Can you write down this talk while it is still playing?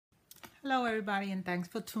Hello everybody, and thanks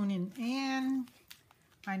for tuning in.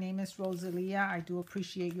 My name is Rosalia. I do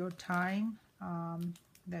appreciate your time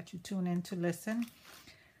that you tune in to listen.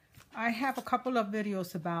 I have a couple of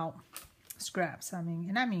videos about scraps. I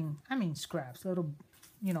mean scraps, little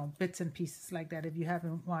bits and pieces like that if you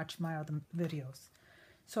haven't watched my other videos.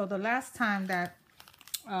 So the last time that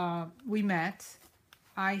we met,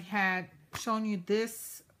 I had shown you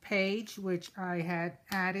this page, which I had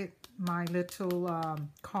added my little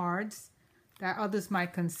cards that others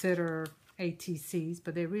might consider ATCs,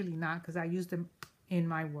 but they're really not because I use them in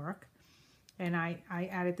my work. And I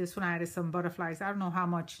added this one. I added some butterflies. I don't know how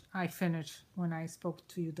much I finished when I spoke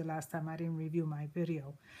to you the last time. I didn't review my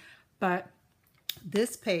video. But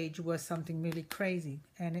this page was something really crazy.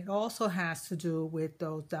 And it also has to do with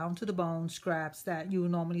those down to the bone scraps that you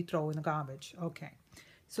normally throw in the garbage. Okay.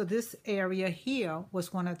 So this area here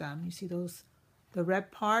was one of them. You see those, the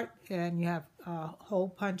red part, and you have hole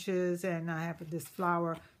punches, and I have this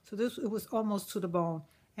flower. So it was almost to the bone.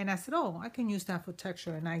 And I said, oh, I can use that for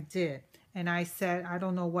texture, and I did. And I said, I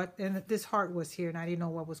don't know what, and this heart was here, and I didn't know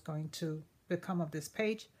what was going to become of this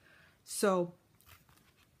page. So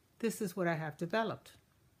this is what I have developed.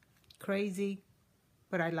 Crazy,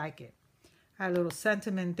 but I like it. I had a little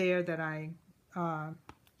sentiment there that I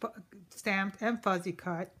stamped and fuzzy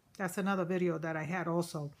cut. That's another video that I had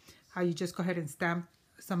also, how you just go ahead and stamp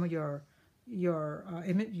some of your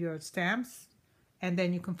stamps, and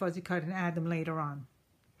then you can fuzzy cut and add them later on.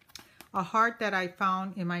 A heart that I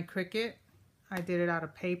found in my Cricut, I did it out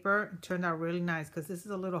of paper. It turned out really nice because this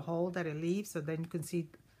is a little hole that it leaves, so then you can see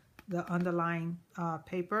the underlying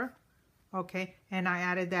paper. Okay, and I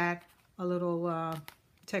added that a little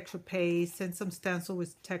texture paste and some stencil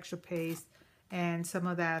with texture paste and some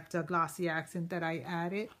of that glossy accent that I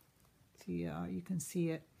added. See, you can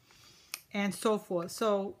see it, and so forth.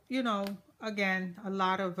 So, you know, again, a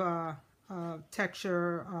lot of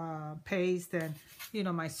texture paste, and you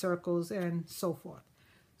know, my circles and so forth.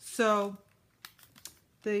 So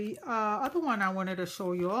the other one I wanted to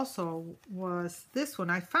show you also was this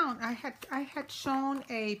one. I found I had shown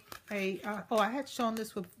I had shown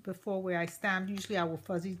this before, where I stamped. Usually I will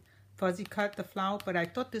fuzzy cut the flower, but I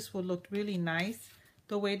thought this would look really nice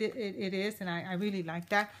the way that it is, and I really like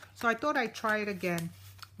that. So I thought I'd try it again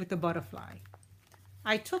with the butterfly.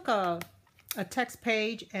 I took a text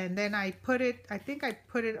page, and then I put it, I think I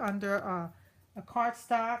put it under a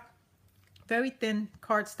cardstock, very thin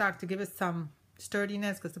cardstock, to give it some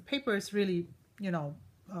sturdiness, because the paper is really, you know,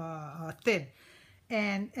 thin.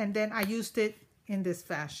 And then I used it in this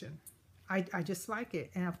fashion. I just like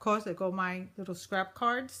it. And of course, I go my little scrap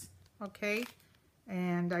cards, okay?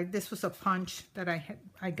 And this was a punch that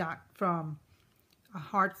I got from a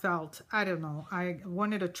Heartfelt. I don't know. I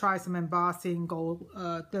wanted to try some embossing, gold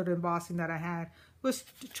glitter embossing that I had. Was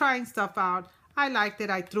trying stuff out. I liked it.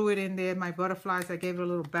 I threw it in there. My butterflies, I gave it a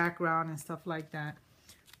little background and stuff like that.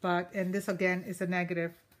 But, and this again is a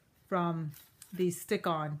negative from the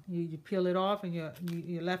stick-on. You peel it off, and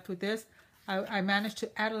you're left with this. I managed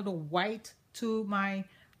to add a little white to my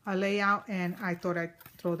layout, and I thought I'd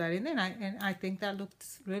throw that in there, and I think that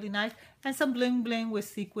looks really nice. And some bling bling with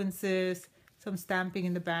sequences, some stamping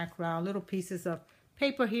in the background, little pieces of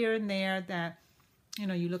paper here and there that, you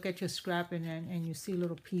know, you look at your scrap and you see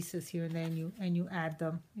little pieces here and there, and you add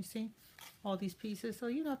them. You see all these pieces. So,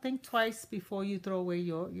 you know, think twice before you throw away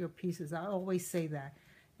your pieces. I always say that.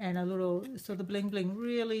 And a little, so the bling bling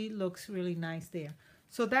really looks really nice there.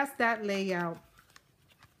 So that's that layout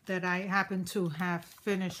that I happen to have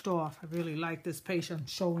finished off. I really like this page. I'm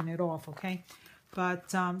showing it off, okay? But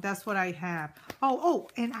that's what I have. Oh,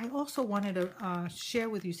 and I also wanted to share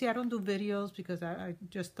with you. See, I don't do videos because I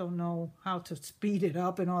just don't know how to speed it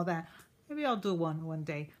up and all that. Maybe I'll do one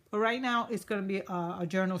day. But right now, it's going to be a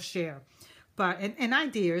journal share. But and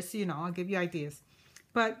ideas, you know, I'll give you ideas.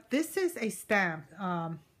 But this is a stamp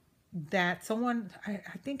that someone,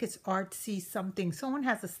 I think it's Artsy something. Someone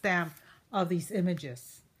has a stamp of these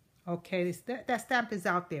images. Okay, that stamp is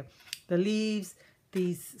out there. The leaves,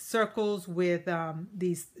 these circles with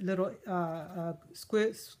these little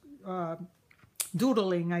squids,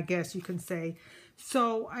 doodling, I guess you can say.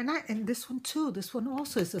 So, and this one too. This one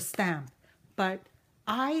also is a stamp, but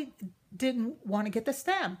I didn't want to get the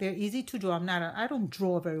stamp. They're easy to draw. I don't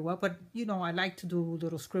draw very well, but you know, I like to do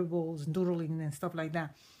little scribbles and doodling and stuff like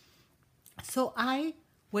that. So I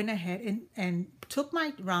went ahead and took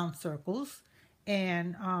my round circles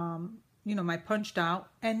and you know, my punched out,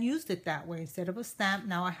 and used it that way instead of a stamp.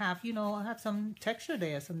 Now I have, you know, I have some texture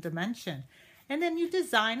there, some dimension. And then you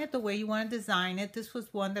design it the way you want to design it. This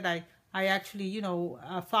was one that I actually, you know,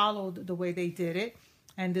 followed the way they did it.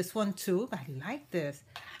 And this one too. I like this.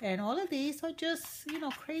 And all of these are just, you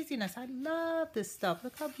know, craziness. I love this stuff.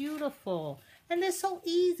 Look how beautiful. And they're so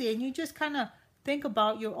easy. And you just kind of think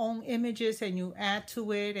about your own images and you add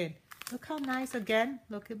to it. And look how nice. Again,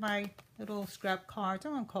 look at my little scrap cards.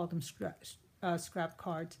 I'm going to call them scrap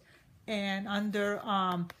cards. And under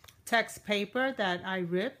text paper that I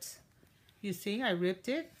ripped. You see, I ripped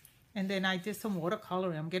it. And then I did some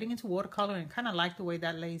watercoloring. I'm getting into watercoloring. Kind of like the way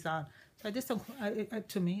that lays on. So I did some,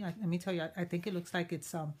 to me, let me tell you, I think it looks like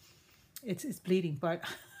it's bleeding, but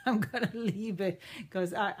I'm going to leave it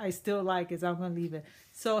because I still like it, so I'm going to leave it.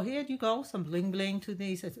 So here you go, some bling bling to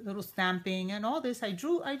these, a little stamping and all this. I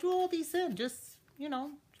drew all these in, just, you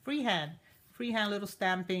know, freehand little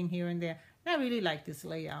stamping here and there. And I really like this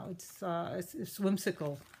layout. It's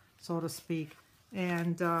whimsical, so to speak.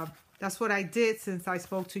 And that's what I did since I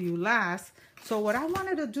spoke to you last. So what I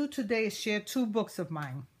wanted to do today is share 2 books of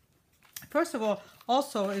mine. First of all,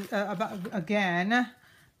 also again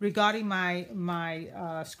regarding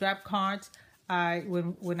my scrap cards,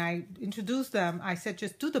 when I introduced them, I said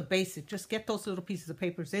just do the basic, just get those little pieces of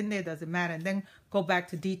papers in there, doesn't matter, and then go back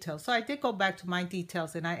to details. So I did go back to my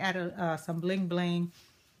details, and I added some bling bling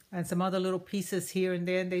and some other little pieces here and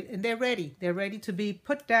there, and they're ready. They're ready to be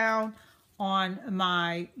put down on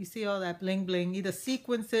my. You see all that bling bling, either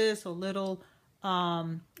sequences or little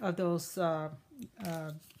of those.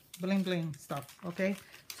 Bling bling stuff. Okay,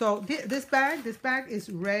 so this bag is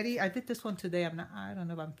ready. I did this one today. I don't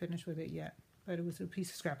know if I'm finished with it yet, but it was a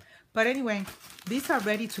piece of scrap. But anyway, these are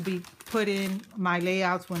ready to be put in my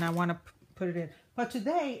layouts when I want to put it in. But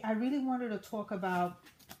today I really wanted to talk about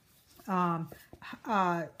I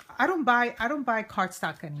don't buy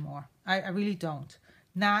cardstock anymore. I really don't.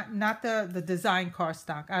 Not the design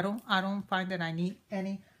cardstock. I don't find that I need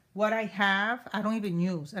any. What I have, I don't even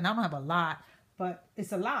use, and I don't have a lot. But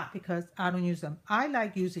it's a lot because I don't use them. I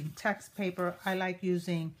like using text paper. I like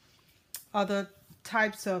using other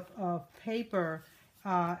types of paper.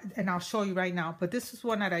 And I'll show you right now. But this is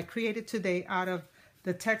one that I created today out of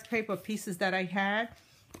the text paper pieces that I had.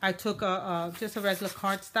 I took just a regular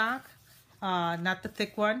cardstock, not the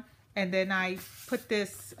thick one. And then I put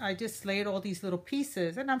this, I just laid all these little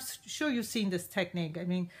pieces. And I'm sure you've seen this technique. I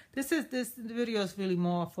mean, this video is really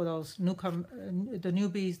more for those the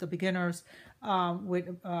newbies, the beginners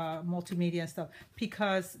with multimedia and stuff.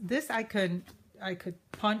 Because this I could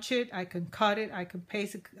punch it, I can cut it, I can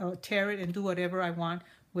paste it, tear it, and do whatever I want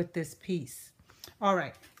with this piece. All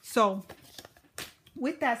right. So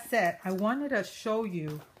with that said, I wanted to show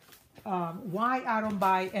you why I don't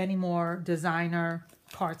buy any more designer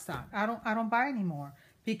cardstock. I don't buy anymore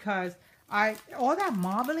because all that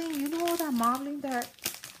marbling, you know, all that marbling that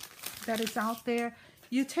is out there.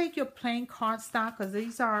 You take your plain cardstock, because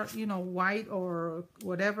these are, you know, white or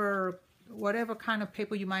whatever kind of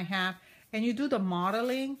paper you might have, and you do the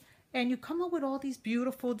modeling, and you come up with all these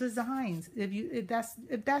beautiful designs.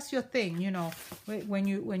 If that's your thing, you know, when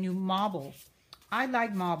you marble. I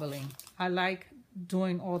like marbling. I like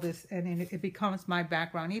doing all this, and it becomes my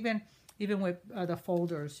background. Even with the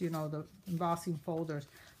folders, you know, the embossing folders.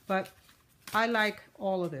 But I like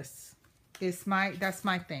all of this. That's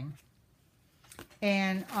my thing.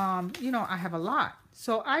 And, you know, I have a lot.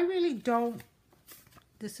 So I really don't,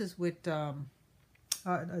 this is with a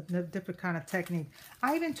different kind of technique.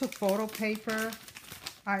 I even took photo paper.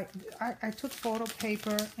 I took photo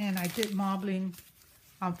paper and I did marbling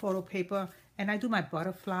on photo paper. And I do my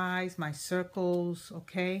butterflies, my circles,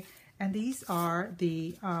 okay? And these are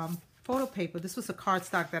the photo paper. This was a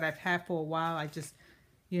cardstock that I've had for a while. I just,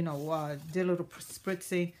 you know, did a little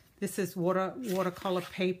spritzing. This is watercolor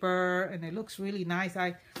paper, and it looks really nice.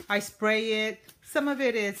 I spray it. Some of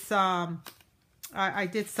it is, I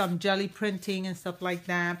did some jelly printing and stuff like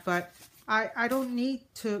that, but I don't need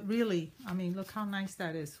to really, I mean, look how nice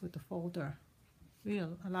that is with the folder.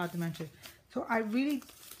 Real, a lot of dimension. So I really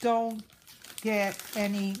don't get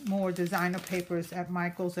any more designer papers at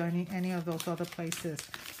Michael's or any of those other places.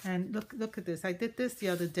 And look at this. I did this the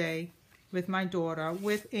other day with my daughter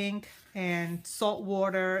with ink and salt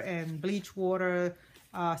water and bleach water.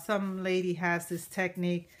 Some lady has this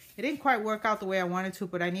technique. It didn't quite work out the way I wanted to,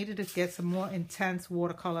 but I needed to get some more intense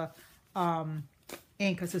watercolor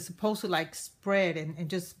ink because it's supposed to like spread and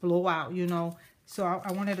just blow out, you know. So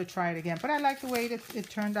I wanted to try it again, but I like the way it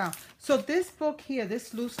turned out. So this book here,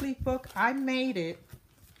 this loose leaf book, I made it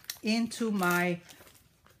into my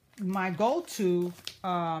go-to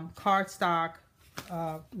cardstock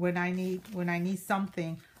when I need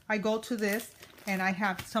something. I go to this, and I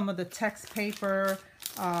have some of the text paper.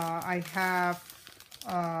 I have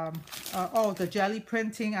the jelly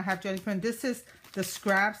printing. I have jelly print. This is the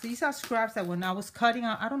scraps. These are scraps that when I was cutting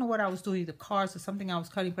out, I don't know what I was doing, the cards or something I was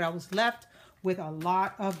cutting, but I was left with a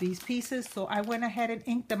lot of these pieces. So I went ahead and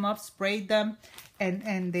inked them up, sprayed them, and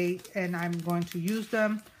I'm going to use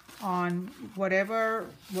them on whatever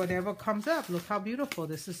comes up. Look how beautiful.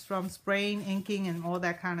 This is from spraying, inking, and all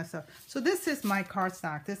that kind of stuff. So this is my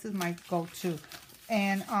cardstock. This is my go-to.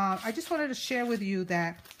 And I just wanted to share with you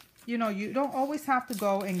that, you know, you don't always have to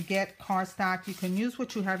go and get cardstock. You can use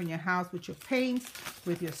what you have in your house with your paints,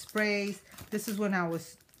 with your sprays. This is when I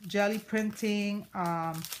was jelly printing.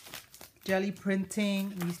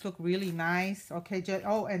 These look really nice. Okay,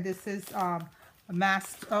 oh, and this is a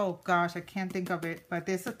mask. Oh gosh, I can't think of it, but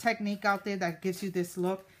there's a technique out there that gives you this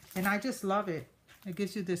look, and I just love it. It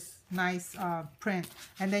gives you this nice print,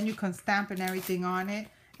 and then you can stamp and everything on it.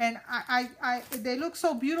 And they look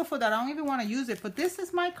so beautiful that I don't even want to use it. But this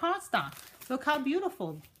is my cardstock. Look how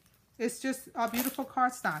beautiful. It's just a beautiful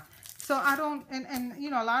cardstock. So I don't, and you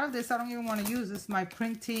know, a lot of this I don't even want to use. This is my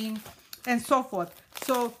printing and so forth.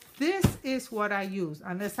 So this is what I use.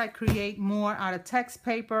 Unless I create more out of text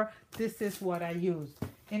paper, this is what I use.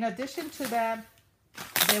 In addition to that,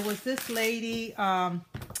 there was this lady,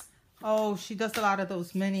 oh, she does a lot of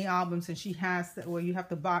those mini albums, and she has where you have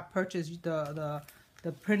to purchase the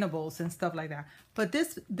printables and stuff like that. But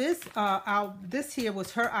this here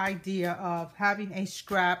was her idea of having a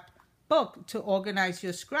scrap book to organize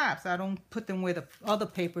your scraps. I don't put them where the other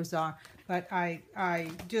papers are, but I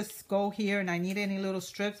just go here and I need any little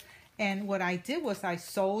strips. And what I did was I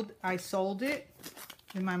sold it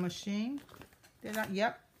in my machine. Did I?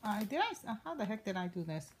 Yep. How the heck did I do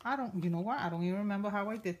this? You know what? I don't even remember how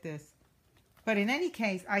I did this. But in any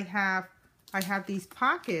case, I have these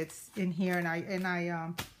pockets in here, and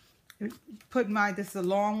I put this is a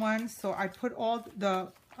long one, so I put all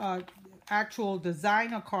the actual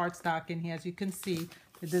designer cardstock in here. As you can see,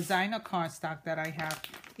 the designer cardstock that I have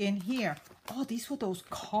in here. Oh, these were those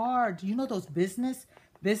cards, you know, those business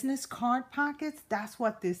card pockets. That's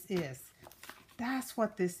what this is. That's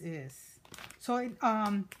what this is. So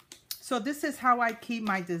so this is how I keep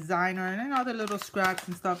my designer and then other little scraps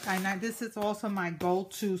and stuff. And this is also my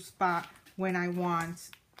go-to spot when I want,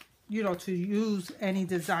 you know, to use any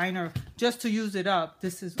designer, just to use it up.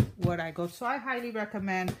 This is what I go. So I highly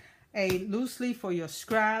recommend a loose leaf for your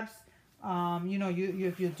scraps. You know,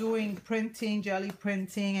 if you're doing printing, jelly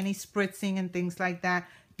printing, any spritzing and things like that,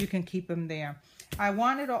 you can keep them there. I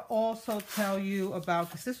wanted to also tell you about,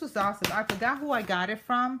 because this was awesome. I forgot who I got it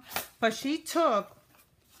from, but she took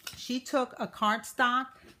a cardstock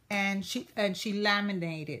and she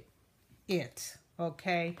laminated it.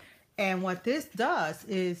 Okay. And what this does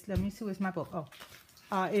is, let me see, where's my book? Oh,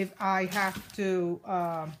 if I have to,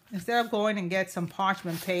 instead of going and get some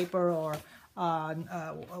parchment paper or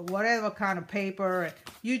whatever kind of paper,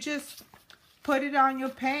 you just put it on your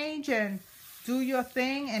page and do your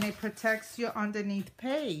thing, and it protects your underneath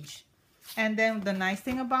page. And then the nice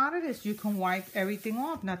thing about it is you can wipe everything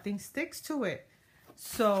off. Nothing sticks to it.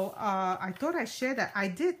 So I thought I'd share that. I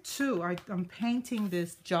did too. I'm painting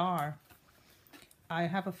this jar. I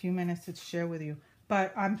have a few minutes to share with you,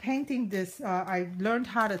 but I'm painting this. I learned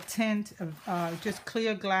how to tint just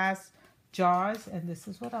clear glass jars, and this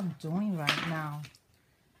is what I'm doing right now.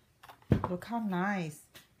 Look how nice.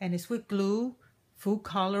 And it's with glue, food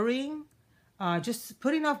coloring. Just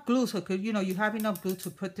put enough glue so you know you have enough glue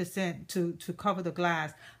to put this in to cover the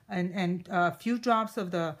glass, and a few drops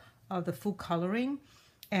of the food coloring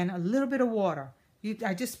and a little bit of water.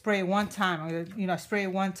 I just spray it one time, you know, spray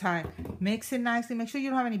it one time. Mix it nicely. Make sure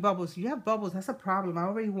you don't have any bubbles. If you have bubbles, that's a problem. I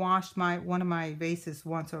already washed one of my vases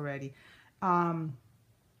once already. And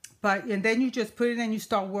then you just put it in, you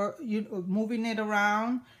start moving it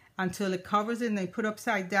around until it covers it, and they put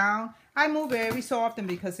upside down. I move it every so often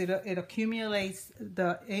because it accumulates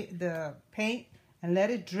the paint and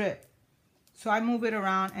let it drip. So I move it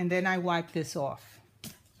around, and then I wipe this off.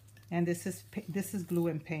 And this is glue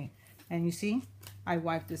and paint. And you see, I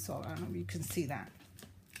wipe this off. I don't know if you can see that.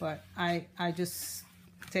 But I just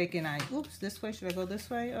take and oops, this way. Should I go this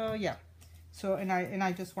way? Yeah. So, and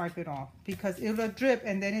I just wipe it off because it'll drip,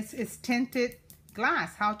 and then it's tinted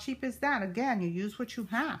glass. How cheap is that? Again, you use what you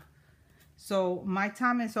have. So my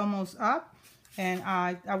time is almost up, and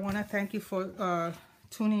I want to thank you for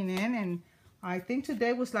tuning in. And I think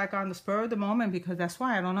today was like on the spur of the moment, because that's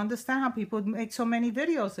why I don't understand how people make so many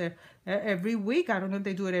videos every week. I don't know if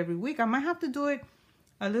they do it every week. I might have to do it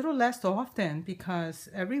a little less often, because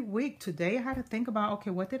every week today I had to think about,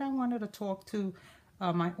 okay, what did I want to talk to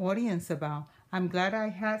my audience about? I'm glad I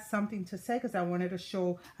had something to say, because I wanted to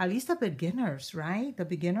show at least the beginners, right? The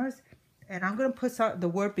beginners. And I'm going to put the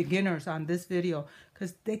word beginners on this video,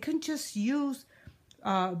 because they can just use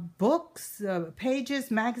books,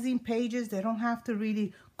 pages, magazine pages. They don't have to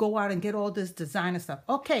really go out and get all this designer stuff.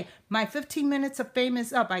 Okay, my 15 minutes of fame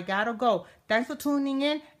is up. I gotta go. Thanks for tuning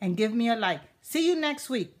in and give me a like. See you next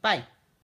week. Bye.